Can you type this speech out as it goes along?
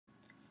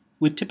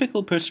With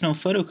typical personal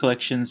photo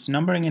collections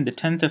numbering in the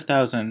tens of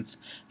thousands,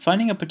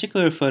 finding a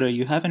particular photo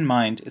you have in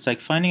mind is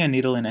like finding a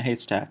needle in a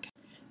haystack.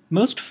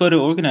 Most photo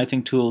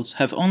organizing tools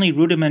have only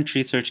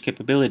rudimentary search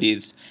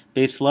capabilities,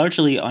 based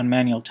largely on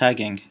manual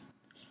tagging.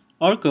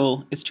 Our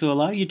goal is to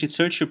allow you to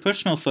search your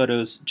personal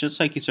photos just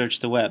like you search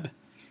the web.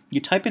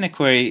 You type in a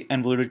query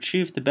and will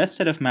retrieve the best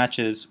set of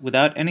matches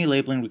without any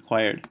labeling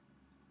required.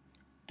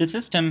 The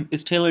system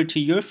is tailored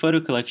to your photo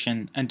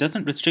collection and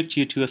doesn't restrict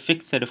you to a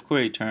fixed set of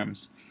query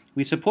terms.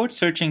 We support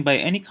searching by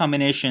any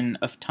combination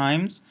of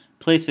times,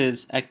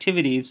 places,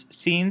 activities,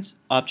 scenes,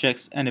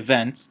 objects, and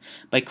events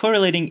by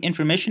correlating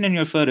information in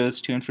your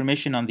photos to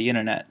information on the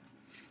internet.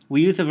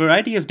 We use a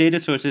variety of data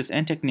sources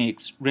and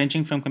techniques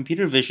ranging from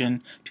computer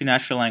vision to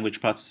natural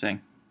language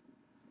processing.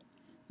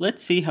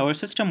 Let's see how our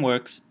system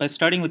works by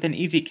starting with an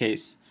easy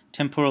case,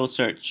 temporal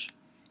search.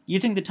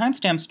 Using the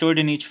timestamp stored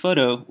in each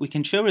photo, we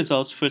can show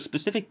results for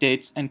specific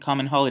dates and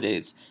common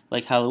holidays,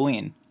 like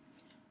Halloween.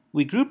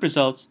 We group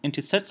results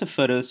into sets of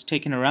photos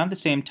taken around the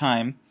same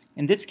time,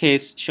 in this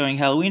case showing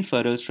Halloween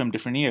photos from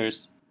different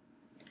years.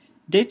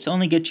 Dates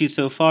only get you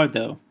so far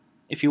though.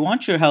 If you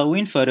want your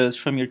Halloween photos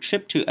from your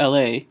trip to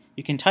LA,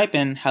 you can type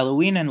in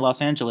Halloween in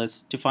Los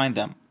Angeles to find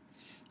them.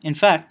 In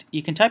fact,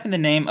 you can type in the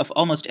name of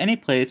almost any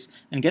place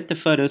and get the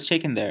photos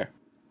taken there.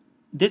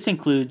 This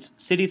includes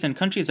cities and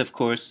countries, of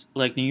course,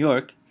 like New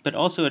York, but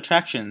also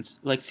attractions,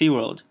 like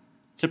SeaWorld.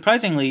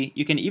 Surprisingly,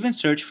 you can even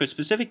search for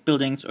specific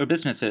buildings or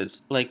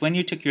businesses, like when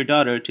you took your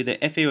daughter to the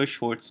FAO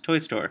Schwarz toy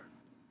store.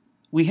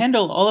 We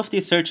handle all of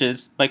these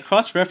searches by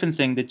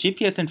cross-referencing the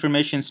GPS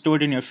information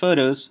stored in your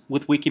photos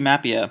with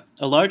Wikimapia,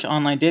 a large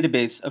online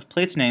database of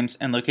place names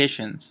and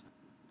locations.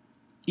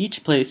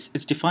 Each place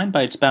is defined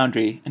by its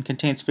boundary and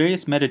contains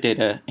various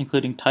metadata,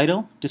 including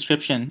title,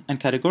 description, and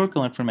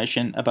categorical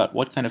information about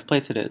what kind of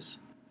place it is.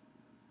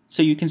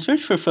 So you can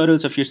search for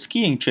photos of your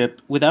skiing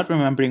trip without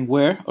remembering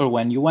where or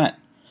when you went,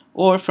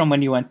 or from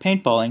when you went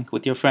paintballing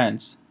with your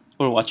friends,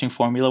 or watching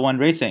Formula One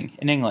racing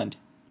in England.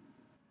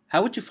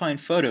 How would you find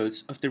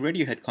photos of the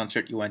Radiohead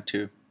concert you went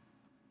to?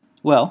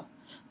 Well,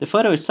 the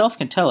photo itself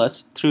can tell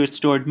us through its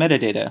stored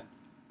metadata.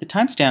 The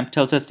timestamp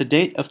tells us the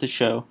date of the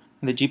show,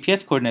 and the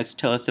GPS coordinates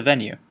tell us the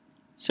venue.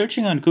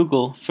 Searching on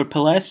Google for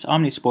Palais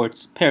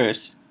Omnisports,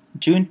 Paris,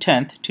 June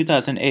 10,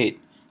 2008,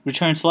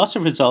 returns lots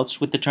of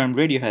results with the term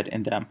Radiohead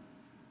in them.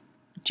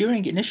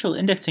 During initial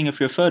indexing of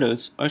your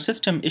photos, our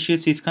system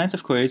issues these kinds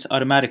of queries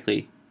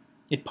automatically.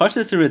 It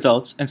parses the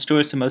results and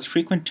stores the most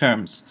frequent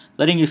terms,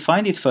 letting you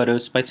find these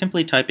photos by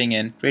simply typing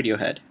in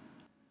Radiohead.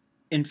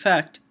 In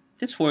fact,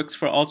 this works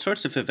for all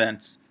sorts of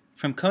events,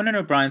 from Conan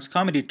O'Brien's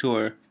comedy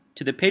tour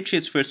to the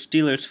Patriots vs.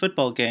 Steelers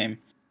football game,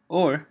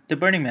 or the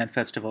Burning Man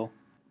festival.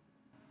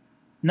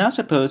 Now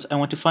suppose I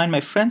want to find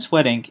my friend's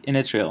wedding in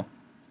Israel.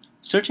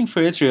 Searching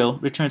for Israel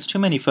returns too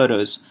many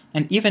photos,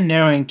 and even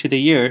narrowing to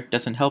the year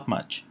doesn't help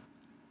much.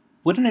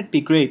 Wouldn't it be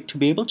great to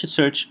be able to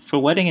search for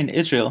wedding in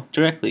Israel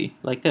directly,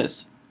 like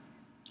this?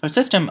 Our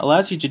system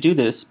allows you to do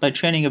this by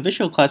training a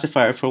visual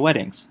classifier for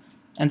weddings,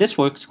 and this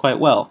works quite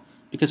well,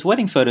 because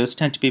wedding photos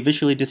tend to be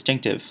visually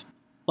distinctive.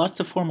 Lots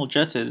of formal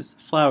dresses,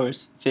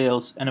 flowers,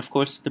 veils, and of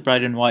course the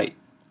bride in white.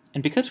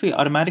 And because we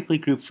automatically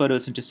group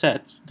photos into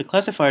sets, the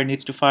classifier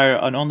needs to fire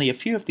on only a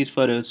few of these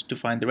photos to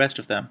find the rest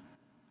of them.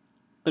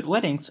 But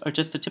weddings are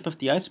just the tip of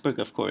the iceberg,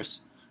 of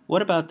course.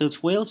 What about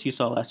those whales you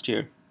saw last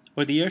year,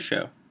 or the air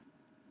show?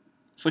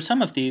 For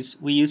some of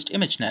these, we used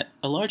ImageNet,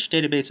 a large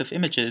database of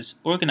images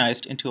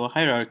organized into a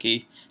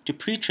hierarchy to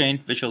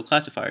pre-train visual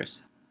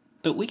classifiers.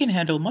 But we can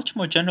handle much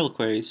more general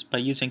queries by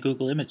using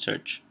Google Image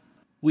Search.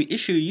 We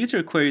issue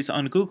user queries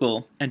on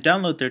Google and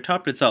download their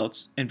top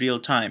results in real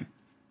time.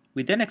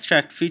 We then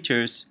extract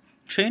features,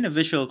 train a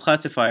visual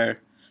classifier,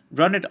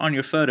 run it on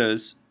your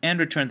photos, and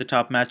return the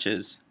top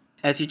matches.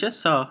 As you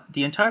just saw,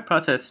 the entire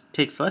process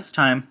takes less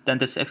time than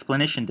this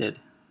explanation did.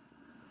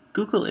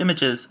 Google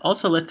Images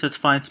also lets us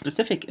find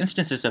specific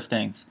instances of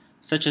things,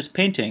 such as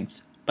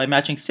paintings, by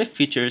matching SIF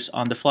features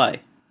on the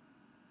fly.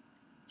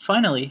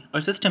 Finally,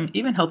 our system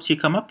even helps you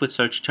come up with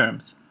search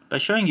terms by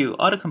showing you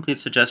autocomplete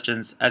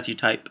suggestions as you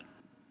type.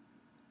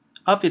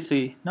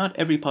 Obviously, not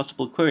every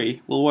possible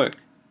query will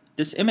work.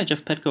 This image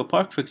of Petco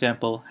Park, for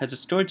example, has a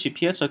stored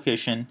GPS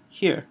location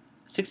here,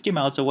 60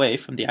 miles away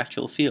from the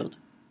actual field.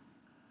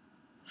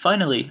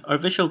 Finally, our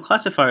visual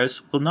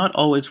classifiers will not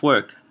always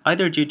work,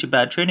 either due to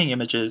bad training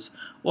images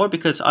or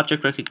because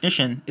object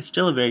recognition is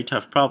still a very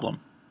tough problem.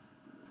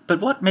 But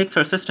what makes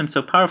our system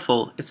so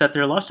powerful is that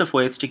there are lots of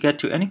ways to get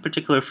to any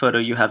particular photo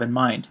you have in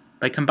mind.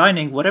 By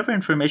combining whatever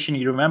information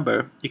you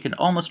remember, you can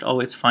almost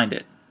always find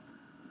it.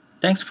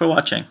 Thanks for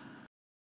watching.